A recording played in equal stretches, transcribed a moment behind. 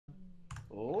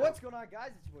What's going on,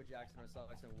 guys? It's your boy Jackson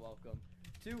Rosales, and welcome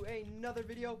to another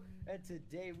video. And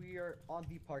today we are on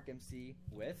the Park MC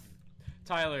with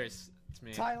Tyler's. It's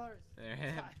me. Tyler's.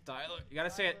 Tyler. You gotta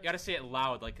say it. You gotta say it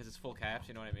loud, like, cause it's full caps.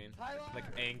 You know what I mean? Tyler. Like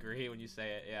angry when you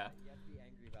say it. Yeah. You have to be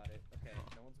angry about it. Okay.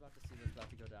 No one's about to see this. About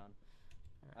to go down.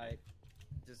 All right.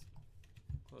 Just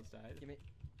close died. give me.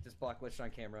 Just block glitched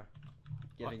on camera.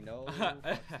 Giving no fucks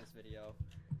this video.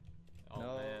 Oh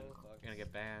no man, fucks. you're gonna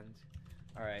get banned.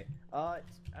 All right. I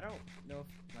don't know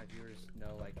if my viewers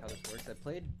know like how this works. I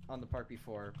played on the park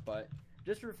before, but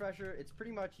just a refresher, it's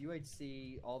pretty much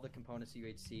UHC, all the components of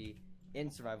UHC in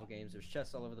survival games. There's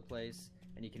chests all over the place,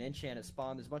 and you can enchant at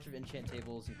spawn. There's a bunch of enchant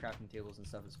tables and crafting tables and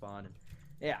stuff at spawn. And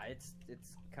yeah, it's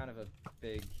kind of a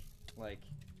big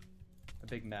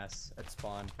mess at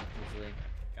spawn usually.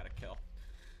 Gotta kill.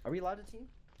 Are we allowed to team?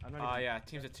 I'm not. Yeah,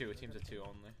 teams of two. Teams of two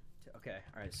only. Okay.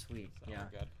 All right. Sweet. So yeah.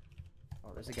 we're good. Oh,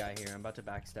 there's a guy here. I'm about to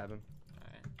backstab him.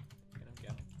 Alright.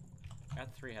 Get him.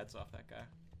 Got 3 heads off that guy.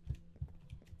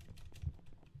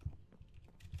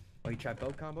 Oh, he tried bow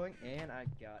comboing, and I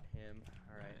got him.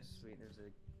 Alright, Nice. sweet. There's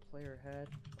a player head.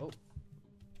 Oh.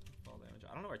 Fall damage.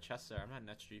 I don't know where chests are. I'm not a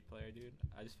net street player, dude.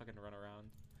 I just fucking run around.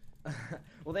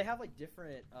 Well, they have, like,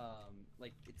 different,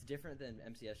 like, it's different than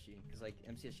MCSG, because, like,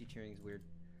 MCSG tiering is weird.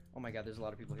 Oh my god, there's a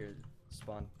lot of people here.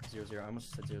 Spawn. 0-0. I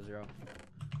almost said 0-0. I'm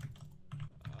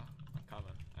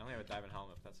coming. I only have a diamond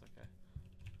helmet, if that's okay.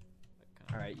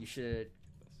 Like, Alright, you should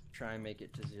try and make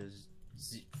it to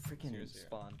freaking 0-0.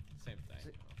 spawn. Same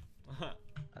thing.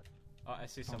 Oh, I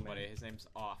see somebody. His name's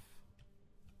Off.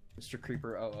 Mr.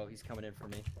 Creeper. Oh, he's coming in for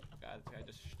me. God, this guy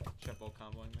just triple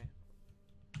comboing me.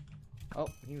 Oh,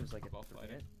 he was like a Both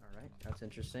fighting. Alright, that's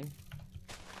interesting.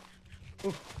 Ooh,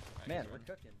 Right, man, he's we're good.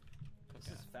 cooking. This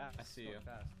is fast. I see It's you. going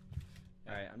fast.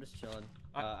 Yeah. Alright, I'm just chilling.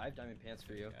 I have diamond pants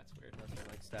for you. Yeah, that's weird. Unless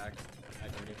they're like stacked. I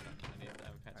need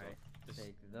diamond pants. Alright, Just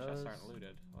take chests those. aren't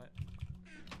looted. What?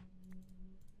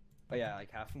 Oh yeah,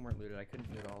 like half of them weren't looted. I couldn't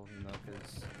loot all of them though,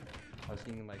 because I was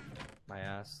getting like my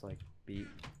ass like beat.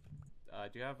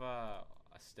 Do you have a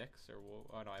sticks or wool?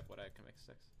 Oh no, I have wood. I can make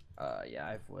sticks. Yeah,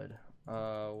 I have wood.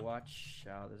 Watch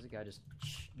out. There's a guy just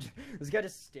this guy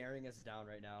just staring us down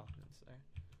right now. Let's say.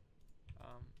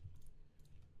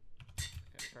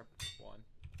 Okay, prep 1.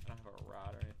 I don't have a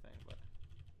rod or anything, but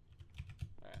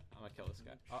alright, I'm gonna kill this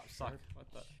guy. Oh, suck! What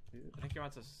the? I think he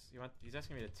wants us. He's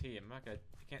asking me to team. I'm not gonna.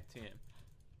 You can't team.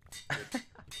 Dude,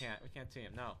 we can't team.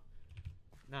 No.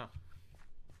 No.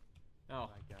 No. Oh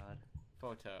my god.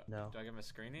 Photo. No. Do I give him a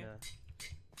screenie? Yeah.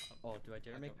 Oh, do I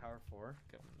dare make power 4?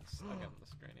 I'll give him the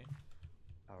screenie.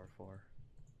 Power 4.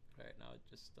 Alright, now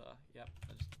just yep.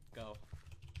 I'll just go.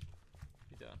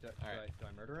 You done? Do Alright.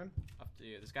 I murder him? Up to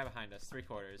you. This guy behind us.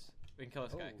 3/4. We can kill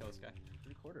this guy. Kill this guy.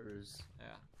 3/4. Yeah.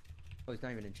 Oh, he's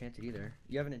not even enchanted either.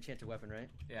 You have an enchanted weapon, right?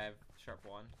 Yeah, I have sharp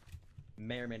 1.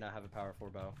 May or may not have a power 4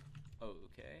 bow.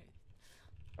 Okay.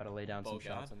 About to lay down some Bow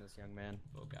shots God? on this young man.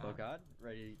 Bow God. Bow God?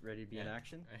 Ready to be in Yeah.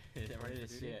 action? I'm ready to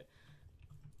see it.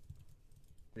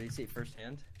 Did he see it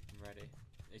firsthand? I'm ready.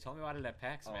 They told me about it at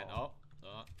PAX, man. Oh.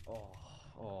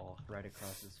 Oh. Right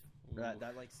across his... Ooh.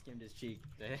 That like skimmed his cheek.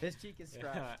 His cheek is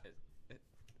scratched.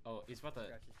 Oh, he's about to...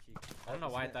 Scratch his cheek. I don't know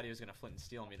why I thought he was gonna flint and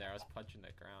steel me there. I was punching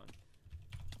the ground.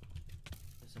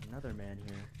 There's another man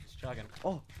here. Just chugging.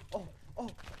 Oh,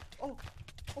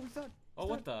 he's done. Oh,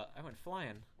 what the? I went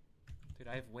flying. Dude,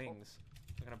 I have wings.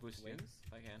 I'm gonna boost Wings? you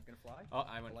if I can. Gonna fly? Oh,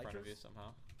 I went in front of Elytras? you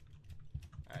somehow.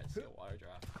 Alright, see a water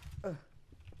drop.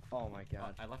 Oh my Oh,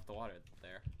 god. I left the water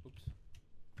there. Oops.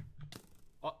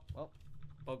 Oh, Well,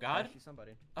 oh God! actually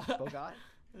somebody. Oh god.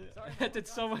 Sorry, That did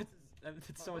so much. this is- That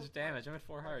did so much damage. I'm at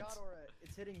 4 hearts. God, Aura,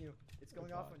 it's hitting you. It's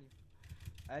going Oh, off God. on you.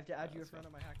 I have to add you a that's friend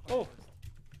fine. on my hack. Oh! first.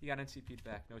 He got NCP'd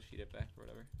back. No cheated back or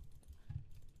whatever.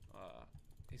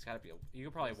 He's gotta be. You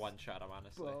could probably one shot him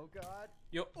honestly. Oh god.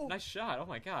 Yo, Oh. nice shot. Oh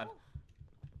my God. Oh.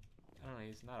 I don't know.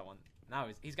 He's not a one. Now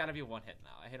he's got to be a one hit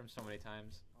now. I hit him so many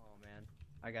times. Oh man.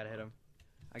 I gotta hit him.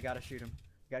 I gotta shoot him.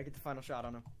 Gotta get the final shot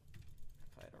on him.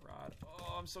 If I had a rod.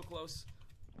 Oh, I'm so close.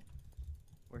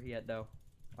 Where he at though?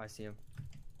 Oh, I see him.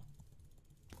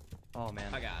 Oh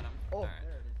man. I got him. Oh, Alright.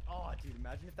 there it is. Oh, dude,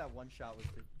 imagine if that one shot was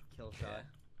the kill shot.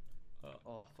 Yeah.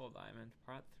 Oh. Full diamond.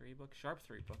 Prot 3 book. Sharp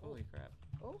 3 book. Holy crap.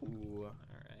 Oh. All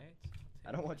right.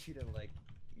 I don't want you to like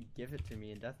give it to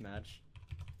me in deathmatch.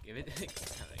 Give it.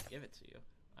 Give it to you.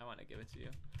 I want to give it to you.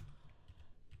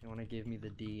 You want to give me the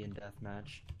D in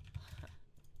deathmatch?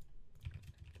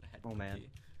 Oh, man.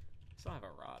 Still have a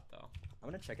rod though. I'm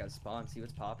gonna check out spawn, see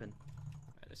what's popping.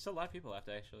 Right, there's still a lot of people left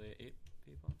actually. 8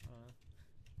 people. I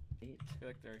don't know. 8 I feel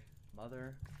like they're.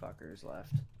 motherfuckers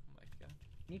left. Oh my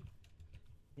God.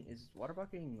 Is water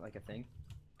bucketing like a thing?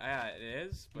 It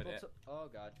is, but oh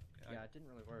god. Yeah, it didn't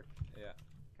really work. Yeah.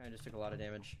 Kind of just took a lot of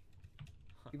damage.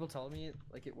 People told me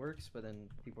like it works, but then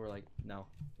people were like, no,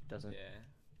 it doesn't. Yeah.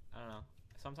 I don't know.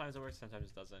 Sometimes it works, sometimes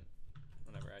it doesn't.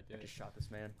 Whenever I do I it. just shot this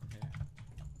man. Yeah.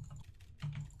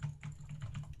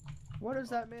 What is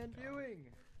that man doing?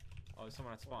 Oh, there's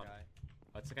someone at Poor spawn. guy.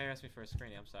 Oh, it's the guy who asked me for a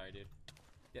screening. I'm sorry, dude.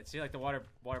 Yeah, see, like the water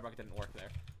bucket didn't work there,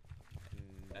 and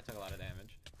that took a lot of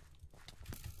damage.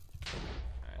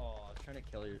 Alright. Oh, I was trying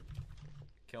to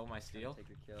Kill my steel. take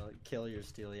your kill your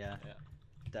steel. Yeah. Yeah.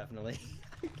 Definitely.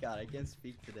 God, I can't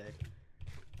speak today.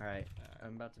 All right,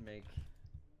 I'm about to make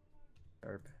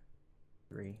Herb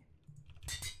 3.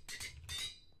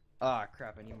 Ah,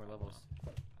 crap! I need more levels.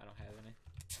 I don't have any.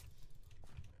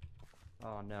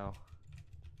 Oh no,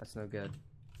 that's no good.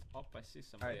 Oh, I see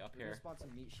somebody up we're here. gonna spawn some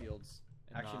meat shields.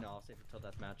 And, Actually, no, I'll save it till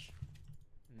deathmatch.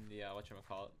 Yeah,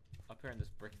 whatchamacallit. Up here in this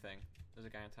brick thing. There's a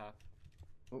guy on top.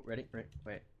 Oh, ready?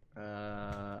 Wait.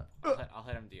 I'll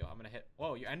hit him, Dio. I'm gonna hit.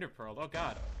 Whoa, you ender pearled. Oh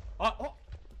god.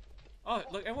 Oh,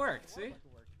 look, it worked. See?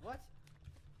 What?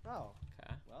 Oh.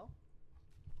 Okay.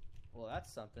 Well,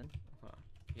 that's something. Huh.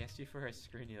 He asked you for a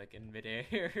screeny like in midair.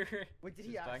 Wait, did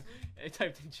he ask me? I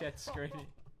typed in chat screeny.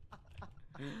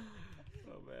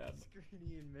 Oh man.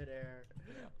 Screeny in midair.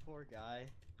 Yeah. Poor guy.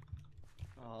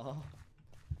 Oh.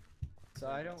 So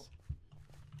I don't.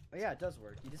 Oh yeah, it does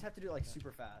work. You just have to do it like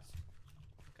super fast.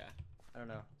 Okay. I don't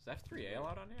know. Is F3A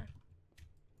allowed on here?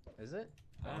 Is it?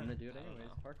 I'm gonna do it anyways.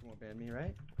 Parker won't ban me,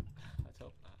 right? Let's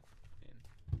hope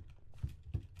not.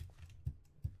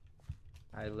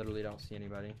 I literally don't see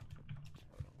anybody.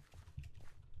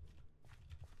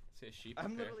 See a sheep. I'm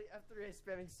up here. literally F3A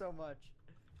spamming so much.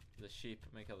 The sheep.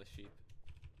 Let me kill the sheep.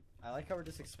 I like how we're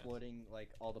just exploiting like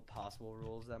all the possible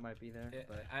rules that might be there. Yeah,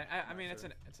 But I mean, sure.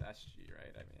 it's SG,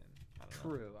 right? I mean, I don't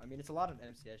know. True. I mean, it's a lot of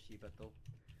MCSG, but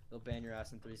they'll ban your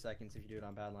ass in 3 seconds if you do it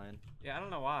on Badline. Yeah, I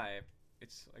don't know why.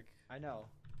 It's like I know.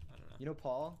 I don't know. You know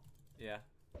Paul? Yeah.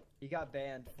 He got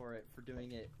banned for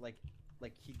doing it like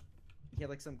he had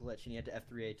like some glitch and he had to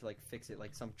F3A to like fix it,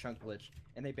 like some chunk glitch,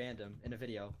 and they banned him in a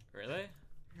video. Really?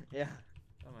 Yeah.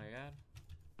 Oh my god.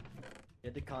 He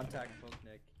had to contact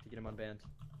Nick to get him unbanned.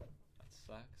 That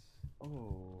sucks.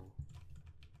 Oh.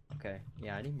 Okay.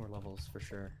 Yeah, I need more levels for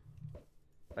sure.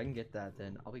 If I can get that,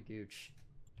 then I'll be Gooch.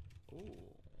 Ooh.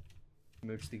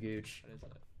 Mooch the Gooch. What is it?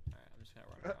 Alright, I'm just gonna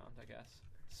run around, I guess.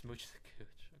 Smooch the gooch.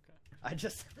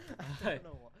 Okay.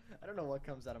 I don't know what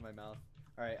comes out of my mouth.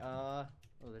 All right. Oh,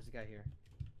 there's a guy here.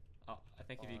 Oh, I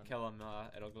think if you kill him,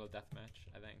 it'll go deathmatch.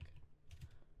 I think.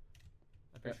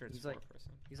 I'm pretty sure it's he's four like-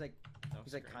 person. He's like No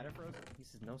kind of screening. frozen. He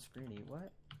says no screeny. What?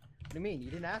 What do you mean? You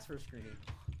didn't ask for a screeny.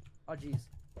 Oh jeez.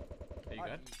 Are you Oh,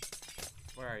 good?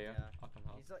 jeez. Where are you? Yeah. I'll come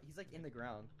help. He's like in the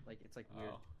ground. Like it's like weird.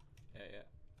 Oh.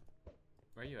 Yeah.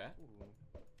 Where are you at? Ooh.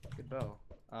 Good bow.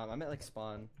 I'm at like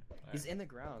spawn. He's in the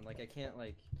ground. Like I can't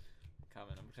like.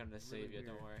 Coming. I'm trying to save Really you.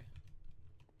 Don't weird. worry.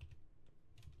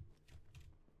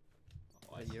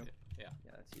 Oh, Is I that see you? it. Yeah.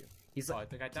 Yeah, that's you. He's Oh, like I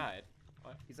think I died.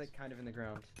 What? he's like kind of in the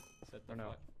ground. Said Or no.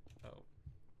 fuck? Oh.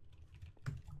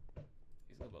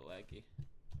 He's a little bit laggy.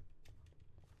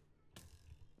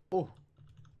 Oh,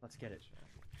 let's get it.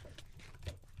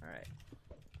 All right.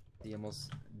 The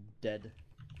almost dead.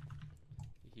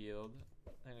 He healed.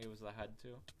 I think it was the head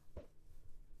too.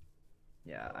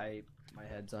 Yeah, my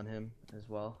head's on him as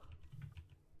well.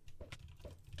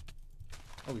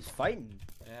 Oh, he's fighting.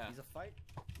 Yeah. He's a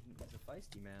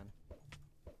feisty man.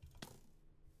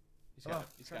 He's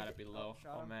trying got to to be get- low.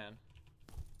 shot Oh him. man.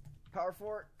 Power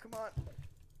 4, come on.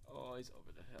 Oh, he's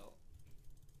over the hill.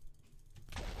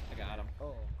 I got him.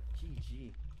 Oh,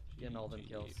 GG. Getting all them GG,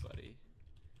 kills. buddy.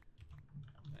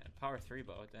 Man, power 3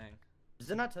 bow. Dang.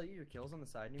 Does it not tell you your kills on the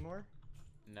side anymore?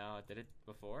 No, did it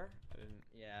before? I didn't.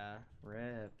 Yeah.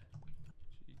 Rip.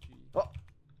 GG. Oh,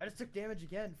 I just took damage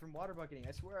again from water bucketing.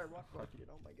 I swear I rock bucketed.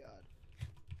 Oh my god.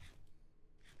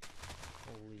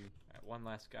 Holy. Alright, one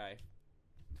last guy.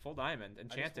 Full diamond.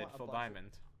 Enchanted. want a Full bunch of- diamond.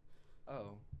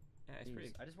 Oh. Yeah, it's Jeez.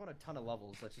 pretty. I just want a ton of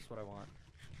levels. That's just what I want.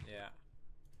 Yeah.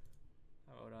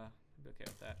 I would be okay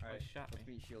with that. Alright, Oh, he shot let's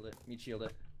me. meat shield it. Meat shield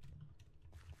it.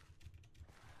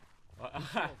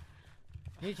 Oh,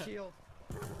 Meat shield.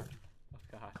 oh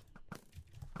god.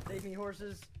 Save me,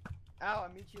 horses. Ow,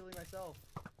 I'm meat shielding myself.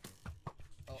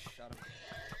 Oh, shot him.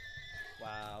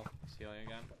 Wow. He's healing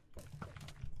again.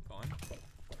 Going.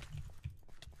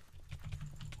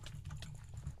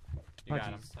 You Oh, got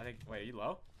him. jeez. I think. Wait, are you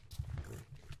low?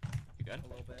 You good? A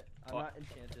little bit. I'm Oh. not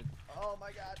enchanted. Oh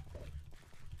my god.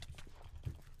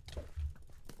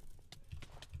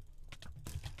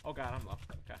 Oh god, I'm low.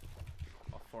 Okay.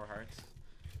 Oh, 4 hearts.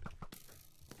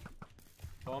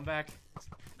 Going back.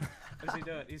 What is he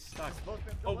doing? He's stuck. Both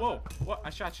been- Oh, whoa! What?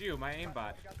 I shot you. My aimbot.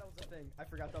 I forgot that was a thing. I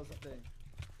forgot that was a thing.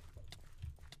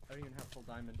 I don't even have full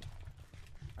diamond.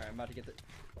 Alright, I'm about to get the.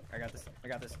 I got this. I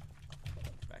got this.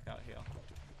 Back out, heal.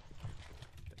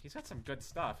 He's got some good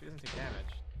stuff. He doesn't take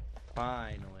damage.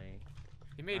 Finally.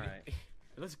 He made. Alright.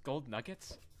 Are those gold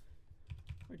nuggets?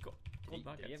 Wait, gold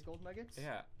nuggets. Do you have gold nuggets?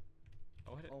 Yeah.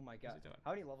 Oh my god. he doing?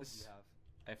 How many levels do you have?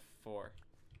 I have 4.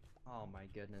 Oh my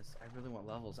goodness. I really want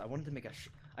levels. I wanted to make a.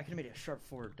 I could have made a sharp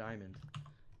 4 diamond.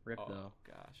 Rip Oh though.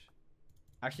 gosh.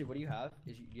 Actually, what do you have?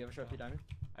 Do you have a sharp 3 diamond?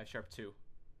 I have sharp 2.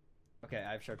 Okay,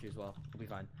 I have sharp 2 as well. We'll be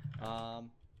fine. What's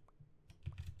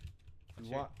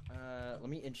You want? Let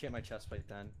me enchant my chest plate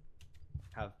then.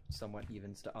 Have somewhat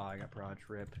even stuff. Oh, I got proj.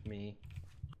 Rip me.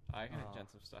 I can enchant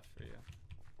some stuff for you.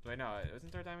 Wait, no,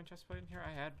 isn't there a diamond chest plate in here?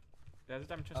 There's a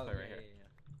diamond chest plate right here.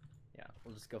 Yeah,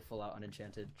 we'll just go full out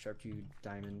unenchanted. Sharp 2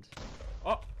 diamond.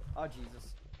 Oh! Oh,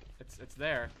 Jesus. It's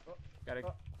there. Oh, Gotta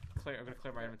oh. clear. I'm gonna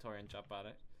clear my inventory and jump on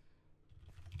it.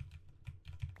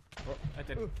 Oh. I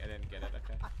didn't get it.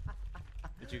 Okay.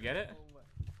 Did you get it? Oh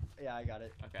my. Yeah, I got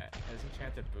it. Okay. There's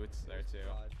enchanted boots there too.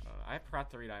 Proj. I don't know. I have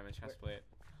Prot 3 diamond chest Where- plate.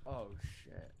 Oh,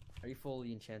 shit. Are you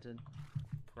fully enchanted?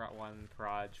 Prot 1,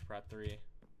 Proj, Prot 3.